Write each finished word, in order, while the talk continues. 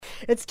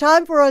It's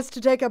time for us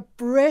to take a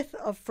breath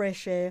of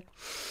fresh air.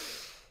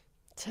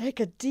 Take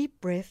a deep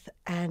breath,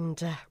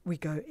 and we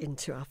go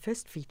into our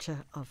first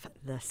feature of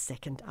the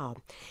second hour.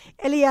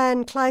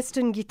 ELLYANNE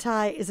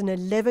GITHAE is an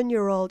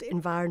 11-year-old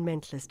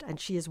environmentalist, and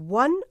she is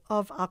one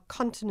of our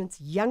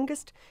continent's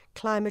youngest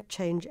climate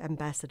change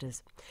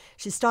ambassadors.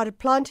 She started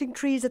planting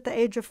trees at the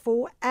age of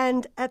 4,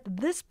 and at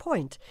this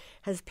point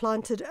has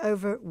planted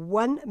over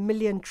 1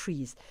 million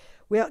trees.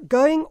 We are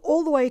going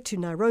all the way to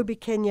Nairobi,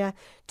 Kenya,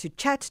 to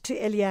chat to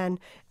ELLYANNE.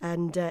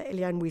 And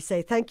ELLYANNE, we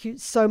say thank you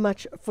so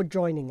much for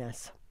joining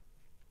us.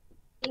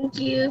 Thank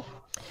you.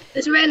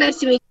 It's very nice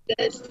to meet you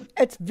guys.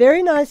 It's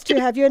very nice to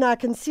have you, and I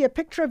can see a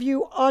picture of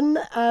you on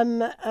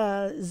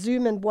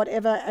Zoom and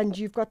whatever, and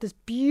you've got this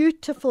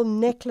beautiful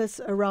necklace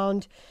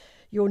around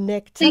your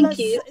neck.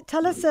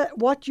 Tell us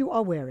what you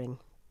are wearing.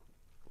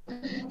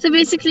 So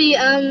basically,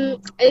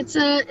 it's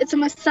a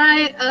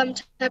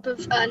Maasai type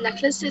of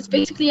necklace. It's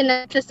basically a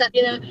necklace that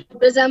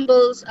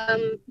resembles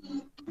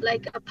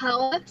like a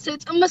power. So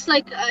it's almost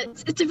like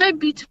it's a very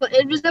beautiful.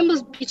 It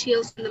resembles beauty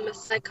also in the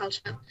Maasai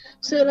culture.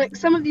 So like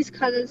some of these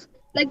colors,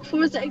 like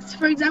for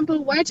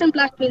example, white and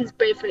black means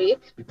bravery.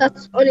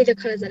 That's only the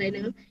colors that I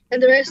know,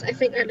 and the rest I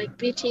think are like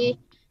beauty,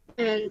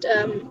 and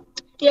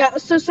yeah.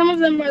 So some of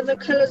them are the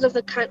colors of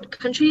the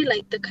country,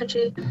 like the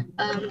country,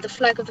 the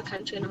flag of the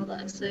country, and all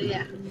that. So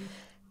yeah.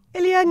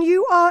 ELLYANNE,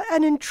 you are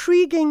an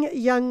intriguing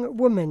young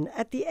woman.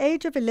 At the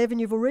age of 11,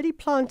 you've already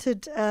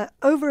planted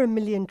over 1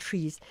 million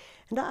trees.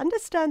 And I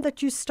understand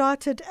that you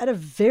started at a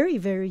very,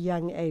 very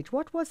young age.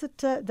 What was it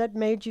that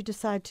made you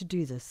decide to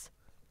do this?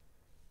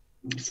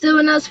 So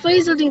when I was 4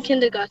 years old in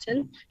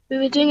kindergarten, we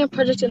were doing a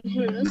project on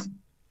heroes.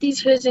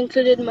 These heroes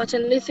included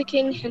Martin Luther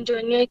King,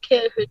 Jomo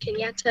Kenyatta, Uhuru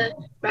Kenyatta,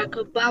 Barack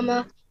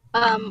Obama,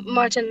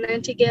 Martin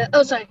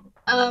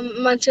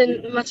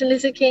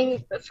Luther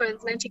King,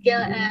 Florence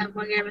Nightingale, and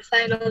Wangari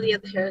Maathai, and all the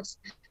other heroes.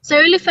 So I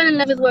really fell in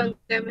love with what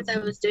Wangari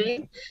Maathai was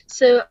doing.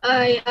 So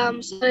I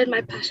started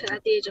my passion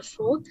at the age of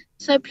 4.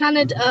 So I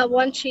planted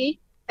 1 tree,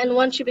 and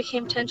 1 tree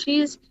became 10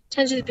 trees,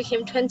 10 trees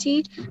became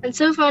 20, and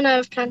so far now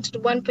I've planted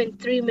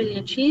 1.3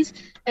 million trees,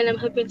 and I'm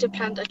hoping to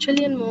plant 1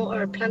 trillion more,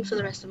 or a plant for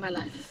the rest of my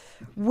life.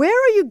 Where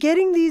are you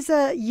getting these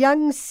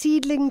young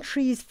seedling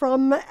trees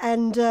from,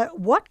 and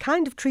what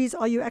kind of trees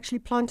are you actually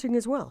planting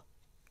as well?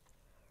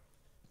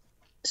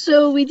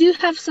 So we do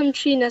have some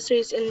tree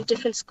nurseries in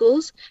different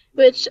schools,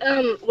 which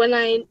when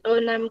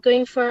I'm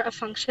going for a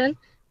function,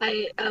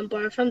 I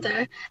borrow from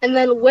there, and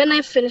then when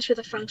I finish with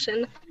a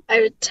function, I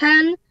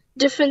return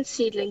different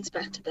seedlings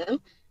back to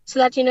them, so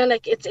that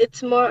like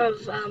it's more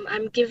of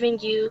I'm giving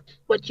you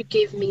what you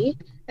gave me,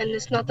 and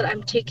it's not that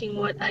I'm taking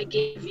what I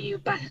gave you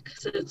back.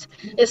 So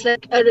it's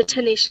like a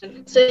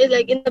returnation. So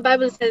like in the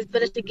Bible it says,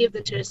 better to give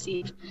than to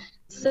receive.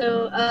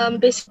 So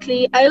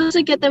basically, I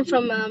also get them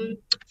from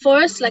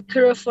forests, like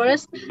Karura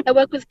Forest. I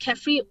work with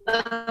KEFRI,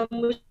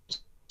 which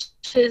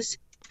is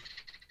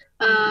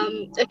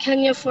a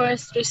Kenya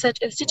Forest Research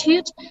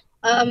Institute.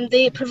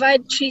 They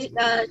provide tree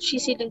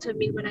seedlings for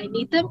me when I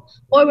need them,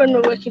 or when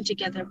we're working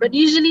together. But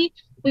usually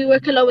we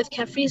work a lot with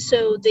KEFRI,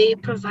 so they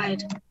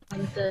provide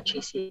the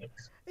tree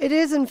seedlings. It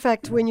is, in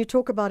fact, when you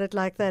talk about it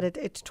like that,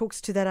 it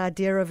talks to that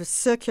idea of a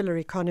circular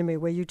economy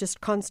where you're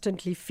just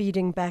constantly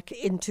feeding back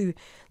into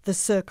the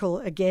circle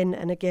again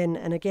and again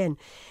and again.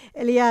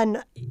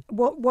 ELLYANNE,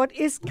 what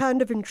is kind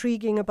of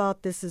intriguing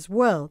about this as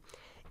well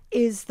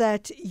is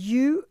that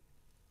you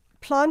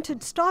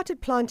started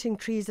planting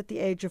trees at the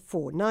age of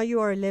 4. Now you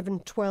are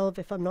 11, 12,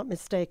 if I'm not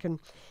mistaken,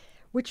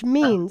 which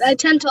means... I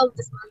turned 12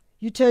 this month.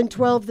 You turned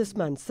 12 this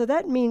month. So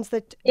that means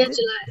that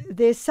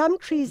there's some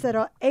trees that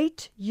are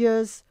 8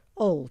 years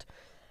old.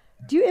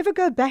 Do you ever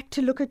go back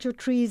to look at your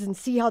trees and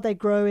see how they're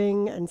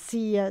growing and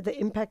see the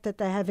impact that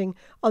they're having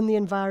on the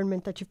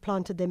environment that you've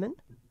planted them in?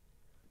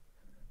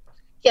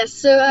 Yes,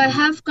 so I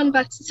have gone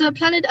back. So I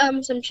planted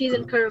some trees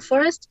in Karura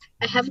Forest.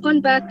 I have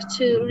gone back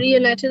to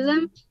reunite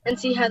them and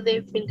see how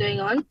they've been going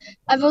on.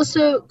 I've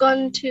also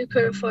gone to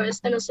Karura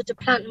Forest and also to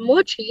plant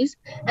more trees,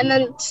 and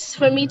then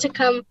for me to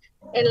come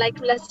in, like,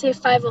 let's say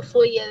 5 or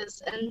 4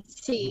 years and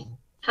see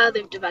how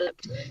they've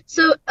developed.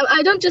 So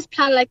I don't just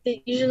plant like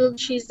the usual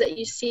trees that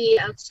you see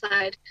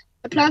outside.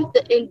 I plant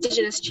the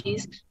indigenous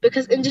trees,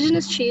 because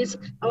indigenous trees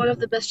are one of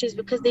the best trees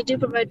because they do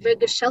provide very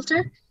good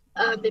shelter.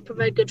 They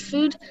provide good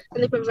food,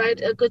 and they provide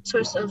a good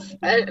source of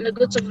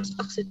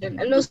oxygen.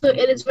 And also,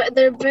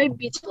 they're very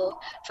beautiful.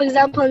 For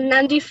example,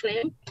 Nandi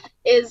Flame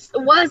is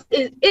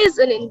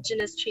an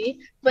indigenous tree,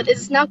 but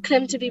it's now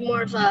claimed to be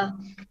more of a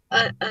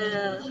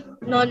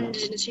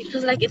non-indigenous tree,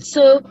 because like it's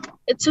so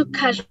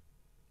casual.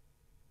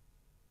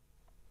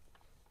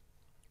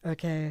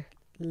 Okay,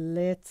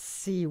 let's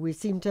see. We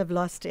seem to have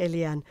lost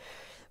ELLYANNE,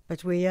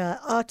 but we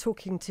are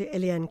talking to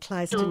ELLYANNE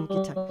CHLYSTUN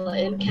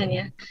in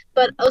Kenya.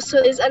 But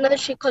also there's another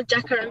tree called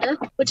jacaranda,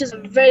 which is a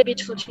very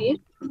beautiful tree.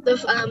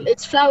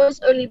 Its flowers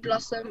only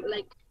blossom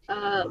like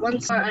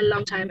once for a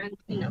long time, and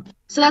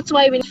so that's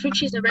why fruit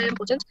trees are very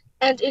important.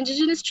 And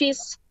indigenous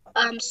trees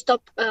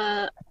stop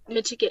the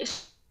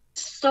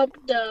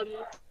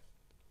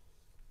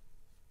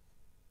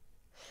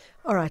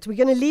All right, we're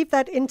going to leave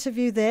that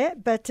interview there,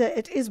 but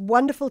it is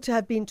wonderful to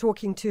have been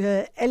talking to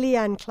her.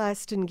 ELLYANNE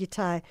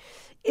GITHAE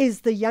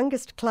is the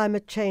youngest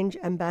climate change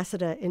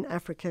ambassador in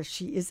Africa.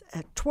 She is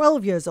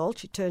 12 years old.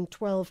 She turned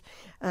 12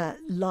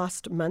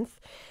 last month.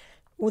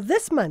 Well,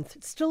 this month,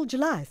 it's still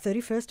July,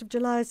 31st of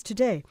July is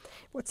today.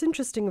 What's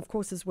interesting, of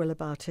course, as well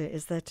about her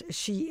is that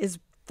she is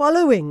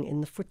following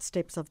in the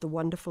footsteps of the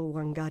wonderful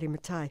Wangari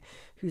Maathai,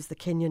 who's the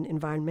Kenyan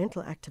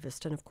environmental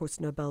activist and, of course,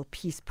 Nobel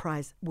Peace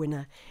Prize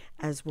winner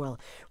as well.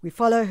 We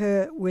follow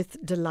her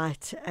with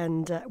delight,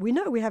 and we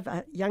know we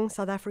have young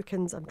South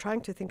Africans. I'm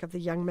trying to think of the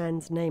young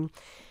man's name.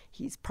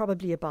 He's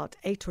probably about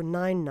 8 or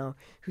 9 now,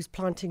 who's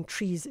planting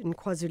trees in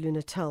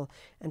KwaZulu-Natal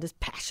and is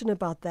passionate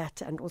about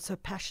that, and also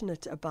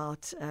passionate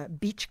about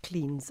beach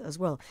cleans as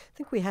well. I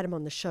think we had him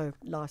on the show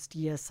last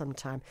year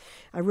sometime.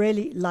 I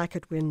really like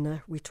it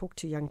when we talk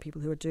to young people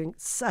who are doing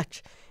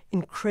such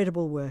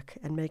incredible work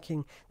and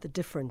making the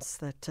difference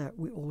that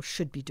we all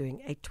should be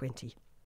doing. 8:20.